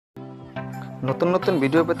নতুন নতুন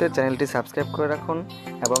ভিডিও পেতে চ্যানেলটি সাবস্ক্রাইব করে রাখুন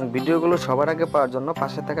এবং ভিডিওগুলো সবার আগে পাওয়ার জন্য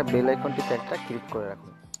পাশে থাকা বেল আইকনটিতে একটা ক্লিক করে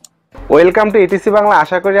রাখুন। Welcome to etc Bangla.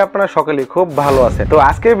 আশা করি আপনারা সকলেই খুব ভালো আছেন। তো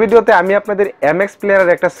আজকের ভিডিওতে আমি আপনাদের এমএক্স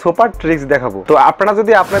প্লেয়ারের একটা সুপার ট্রিক্স দেখাবো। তো আপনারা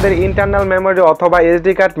যদি আপনাদের ইন্টারনাল মেমোরি অথবা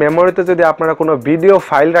এসডি কার্ড মেমোরিতে যদি আপনারা কোনো ভিডিও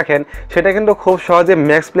ফাইল রাখেন, সেটা কিন্তু খুব সহজে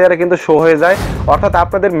ম্যাক্স প্লেয়ারে কিন্তু শো হয়ে যায়। অর্থাৎ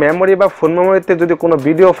আপনাদের মেমোরি বা ফোন মেমোরিতে যদি কোনো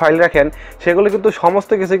ভিডিও ফাইল রাখেন, সেগুলো কিন্তু সমস্ত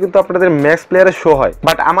কিছু কিন্তু আপনাদের ম্যাক্স প্লেয়ারে শো হয়।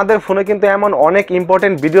 বাট আমাদের ফোনে কিন্তু এমন অনেক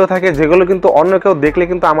ইম্পর্টেন্ট ভিডিও থাকে যেগুলো কিন্তু অন্য কেউ দেখলে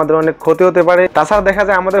কিন্তু আমাদের অনেক ক্ষতি হতে পারে। তাছাড়া দেখা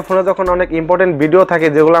যায় আমাদের ফোনে যখন অনেক ইম্পর্টেন্ট ভিডিও থাকে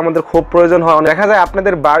যেগুলো আমাদের খুব প্রয়োজন হয়, দেখা যায়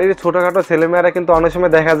আপনাদের বাড়ির ছোটখাটো ছেলেমেয়েরা কিন্তু অনেক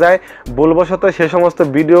সময় দেখা যায় ভুলবশত সে সমস্ত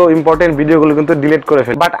ইম্পর্টেন্ট ভিডিওগুলো কিন্তু ডিলিট করে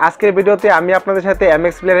ফেলে। বাট আজকের ভিডিওতে আমি আপনাদের সাথে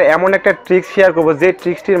এমএক্স প্লেয়ারের এমন একটা ট্রিক্স শেয়ার করবো যে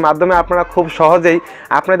ট্রিক্সটির মাধ্যমে আপনারা খুব সহজেই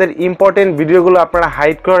আপনাদের ইম্পর্টেন্ট ভিডিওগুলো আপনারা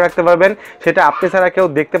হাইড করে রাখতে পারবেন, সেটা আপনি ছাড়া কেউ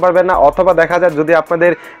দেখতে পারবেন না। অথবা দেখা যায় যদি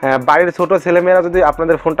আপনাদের বাড়ির ছোট ছেলেমেয়েরা যদি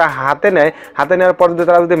আপনাদের ফোনটা হাতে নেওয়ার পর যদি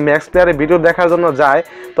তারা যদি ম্যাক্স প্লেয়ারে ভিডিও দেখার জন্য যায়,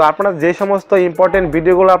 তো আপনারা যে সমস্ত ইম্পর্টেন্ট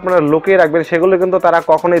ভিডিওগুলো আপনারা লুকিয়ে রাখবেন সেগুলো কিন্তু তারা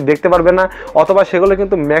কখনোই দেখতে পারবে না, অথবা সেগুলো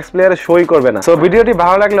কিন্তু ম্যাক্স প্লেয়ারে শোই করবে না। সো ভিডিওটি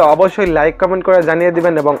ভালো লাগলে অবশ্যই লাইক কমেন্ট করে জানিয়ে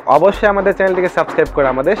দিবেন এবং অবশ্যই আমাদের চ্যানেলটিকে সাবস্ক্রাইব করে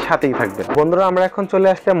আমাদের সাথেই থাকবেন। বন্ধুরা, আমরা এখন চলে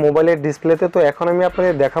আসলাম মোবাইলের ডিসপ্লেতে। তো এখন আমি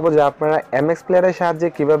আপনাদের দেখাবো যে আপনারা এমএক্স প্লেয়ারের সাহায্যে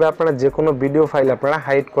কিভাবে আপনারা যে কোনো ভিডিও ফাইল আপনারা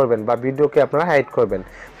হাইড করবেন বা ভিডিওকে আপনারা হাইড করবেন।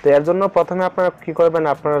 তো এর জন্য প্রথমে আপনারা কি করবেন,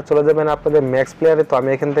 আপনারা চলে যাবেন আপনাদের ম্যাক্স প্লেয়ারে। তো আমি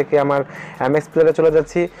এখান থেকে আমার এমএক্স প্লেয়ারে চলে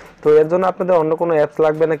যাচ্ছি। তো এর জন্য আপনাদের অন্য কোনো অ্যাপস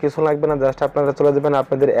লাগবে না, কিছু লাগবে না, জাস্ট আপনারা চলে যাবেন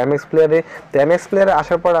আপনাদের এমএক্স প্লেয়ারে। তো এমএক্স প্লেয়ারে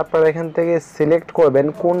আসার পর আপনারা এখান থেকে সিলেক্ট করবেন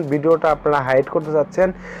কোন ভিডিওটা আপনারা হাইড করতে চাচ্ছেন।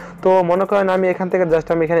 তো মনে করেন আমি এখান থেকে জাস্ট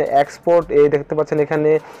আমি এখানে এক্সপোর্ট এই দেখতে পাচ্ছেন এখানে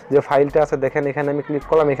যে ফাইলটা আছে, দেখেন এখানে আমি ক্লিক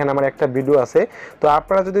করলাম, এখানে আমার একটা ভিডিও আছে। তো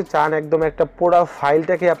আপনারা যদি চান একদম একটা পুরো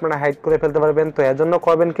ফাইলটাকে আপনারা হাইড করে ফেলতে পারবেন। তো এর জন্য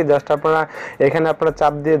করবেন কি, জাস্ট আপনারা এখানে আপনারা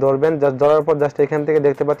চাপ দিয়ে ধরবেন। জাস্ট ধরার পর জাস্ট এখান থেকে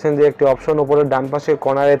দেখতে পাচ্ছেন যে একটি অপশন উপরে ডান পাশে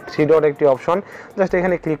কর্নারে 3 ডট একটি অপশন, জাস্ট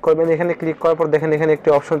এখানে ক্লিক করবেন। এখানে ক্লিক করার পর দেখেন এখানে একটি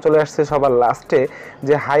অপশন চলে আসছে সবার লাস্টে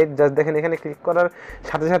যে হাইড। জাস্ট দেখেন এখানে ক্লিক করার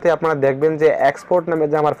সাথে সাথে আপনারা দেখবেন যে এক্সপোর্ট নামে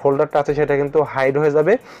যে আমার ফোল্ডারটা আছে সেটা কিন্তু হাইড হয়ে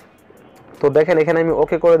যাবে। তো দেখেন এখানে আমি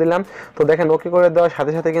ওকে করে দিলাম। তো দেখেন ওকে করে দেওয়ার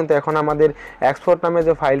সাথে সাথে কিন্তু এখন আমাদের এক্সপোর্ট নামে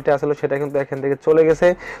যে ফাইলটা আসলে সেটা কিন্তু এখান থেকে চলে গেছে।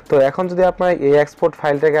 তো এখন যদি আপনারা এই এক্সপোর্ট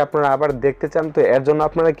ফাইলটাকে আপনারা আবার দেখতে চান, তো এর জন্য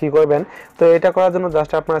আপনারা কি করবেন, তো এটা করার জন্য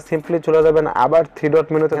জাস্ট আপনারা সিম্পলি চলে যাবেন আবার 3 ডট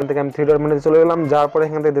মেনুতে। এখান থেকে আমি 3 ডট মেনুতে চলে গেলাম, যাওয়ার পরে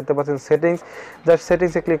এখান থেকে দেখতে পাচ্ছেন সেটিংস, জাস্ট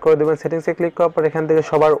সেটিংসে ক্লিক করে দেবেন। সেটিংসে ক্লিক করার পর এখান থেকে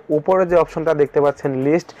সবার উপরে যে অপশনটা দেখতে পাচ্ছেন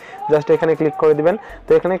লিস্ট, জাস্ট এখানে ক্লিক করে দিবেন।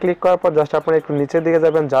 তো এখানে ক্লিক করার পর জাস্ট আপনারা একটু নিচের দিকে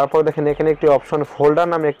যাবেন, যাওয়ার পর দেখেন এখানে একটি অপশন ফোল্ডার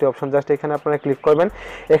নামে একটি অপশন, জাস্ট এখানে আপনারা ক্লিক করবেন।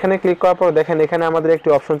 এখানে ক্লিক করার পর দেখেন এখানে আমাদের একটি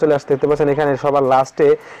অপশন চলে আসতে দেখতে পাচ্ছেন এখানে সবার লাস্টে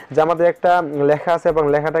যে আমাদের একটা লেখা আছে এবং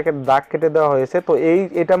লেখাটাকে দাগ কেটে দেওয়া হয়েছে। তো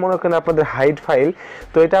এটা মনে করেন আপনাদের হাইড ফাইল।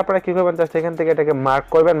 তো এটা আপনারা কি করবেন, জাস্ট এখান থেকে এটাকে মার্ক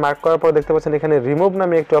করবেন। মার্ক করার পর দেখতে পাচ্ছেন এখানে রিমুভ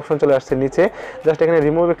নামে একটি অপশন চলে আসছে নিচে, জাস্ট এখানে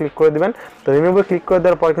রিমুভে ক্লিক করে দিবেন। তো রিমুভে ক্লিক করে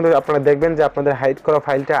দেওয়ার পর কিন্তু আপনারা দেখবেন যে আপনাদের হাইড করা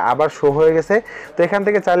ফাইলটা আবার শো হয়ে গেছে। তো এখান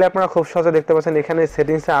থেকে চাইলে আপনারা খুব সহজে দেখতে পাচ্ছেন এখানে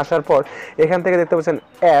সেটিংসে আসার পর এখান থেকে দেখতে পাচ্ছেন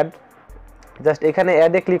অ্যাড, জাস্ট এখানে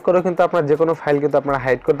অ্যাডে ক্লিক করে কিন্তু আপনারা যে কোনো ফাইল কিন্তু আপনারা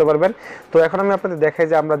হাইড করতে পারবেন। তো এখন আমি আপনাদের দেখাই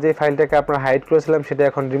যে আমরা যে ফাইলটাকে আপনারা হাইড করেছিলাম সেটা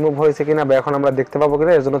এখন রিমুভ হয়েছে কিনা বা এখন আমরা দেখতে পাবো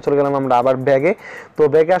কিনা। এর জন্য চলে গেলাম আমরা আবার ব্যাগে। তো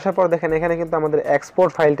ব্যাগে আসার পর দেখেন এখানে কিন্তু আমাদের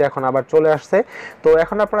এক্সপোর্ট ফাইলটা এখন আবার চলে আসছে। তো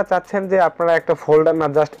এখন আপনারা চাচ্ছেন যে আপনারা একটা ফোল্ডার না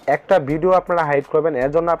জাস্ট একটা ভিডিও আপনারা হাইড করবেন।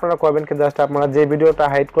 এর জন্য আপনারা করবেন কি, জাস্ট আপনারা যে ভিডিওটা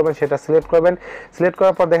হাইড করবেন সেটা সিলেক্ট করবেন। সিলেক্ট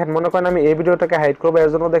করার পর দেখেন মনে করেন আমি এই ভিডিওটাকে হাইড করবো, এর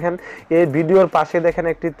জন্য দেখেন এই ভিডিওর পাশে দেখেন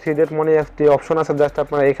একটি 3 ডট মনে একটি অপশন আছে, জাস্ট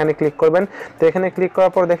আপনারা এখানে ক্লিক করবেন। তো এখানে ক্লিক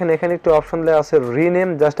করার পর দেখেন এখানে একটি অপশন দেওয়া আছে রিনেম,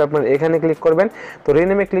 জাস্ট আপনারা এখানে ক্লিক করবেন। তো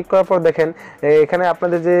রিনেমে ক্লিক করার পর দেখেন এখানে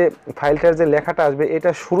আপনাদের যে ফাইলটার যে লেখাটা আসবে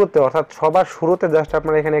এটা শুরুতে অর্থাৎ সবার শুরুতে জাস্ট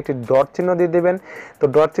আপনারা এখানে একটি ডট চিহ্ন দিয়ে দেবেন। তো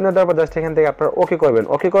ডট চিহ্ন দেওয়ার পর জাস্ট এখান থেকে আপনারা ওকে করবেন।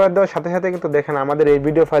 ওকে করে দেওয়ার সাথে সাথে কিন্তু দেখেন আমাদের এই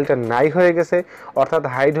ভিডিও ফাইলটা নাই হয়ে গেছে অর্থাৎ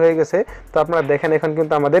হাইড হয়ে গেছে। তো আপনারা দেখেন এখন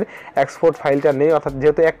কিন্তু আমাদের এক্সপোর্ট ফাইলটা নেই, অর্থাৎ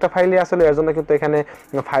যেহেতু একটা ফাইলই আসলে এর জন্য কিন্তু এখানে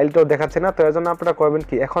ফাইলটাও দেখাচ্ছে না। তো এর জন্য আপনারা করবেন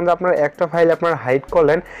কি, এখন যে আপনারা একটা ফাইল আপনারা হাইড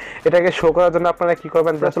করলেন এটাকে শো করার জন্য আপনারা কি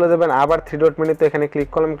করবেন, চলে যাবেন আবার 3 ডট মেনুতে, এখানে ক্লিক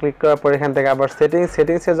করলাম। ক্লিক করার পর এখান থেকে আবার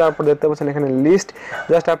সেটিংসে যাওয়ার পর দেখতে পাচ্ছেন এখানে লিস্ট,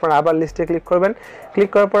 জাস্ট আপনারা আবার লিস্টে ক্লিক করবেন। ক্লিক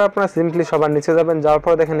করার পর আপনারা সিম্পলি সবার নিচে যাবেন, যাওয়ার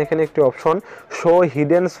পর দেখেন এখানে একটি option show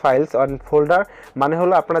hidden files on folder, মানে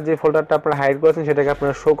হলো আপনারা যে ফোল্ডারটা আপনারা হাইড করেছেন সেটাকে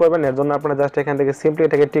আপনারা শো করবেন। এর জন্য আপনারা জাস্ট এখান থেকে সিম্পলি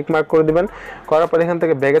এটাকে টিক মার্ক করে দিবেন। করার পর এখান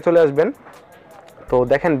থেকে ব্যাগে চলে আসবেন। তো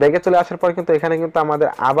দেখেন ব্যাগে চলে আসার পর কিন্তু এখানে কিন্তু আমাদের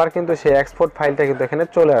আবার কিন্তু সেই এক্সপোর্ট ফাইলটা কিন্তু এখানে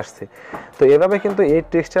চলে আসছে। তো এভাবে কিন্তু এই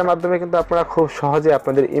ট্রিক্সটার মাধ্যমে কিন্তু আপনারা খুব সহজে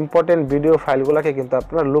আপনাদের ইম্পর্টেন্ট ভিডিও ফাইলগুলোকে কিন্তু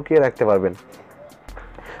আপনারা লুকিয়ে রাখতে পারবেন।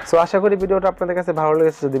 সো আশা করি ভিডিওটা আপনাদের কাছে ভালো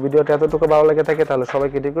লেগেছে। যদি ভিডিওটা এতটুকু ভালো লেগে থাকে তাহলে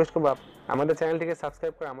সবাইকে রিকোয়েস্ট করব আমাদের চ্যানেলটিকে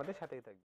সাবস্ক্রাইব করে আমাদের সাথেই থাকবেন।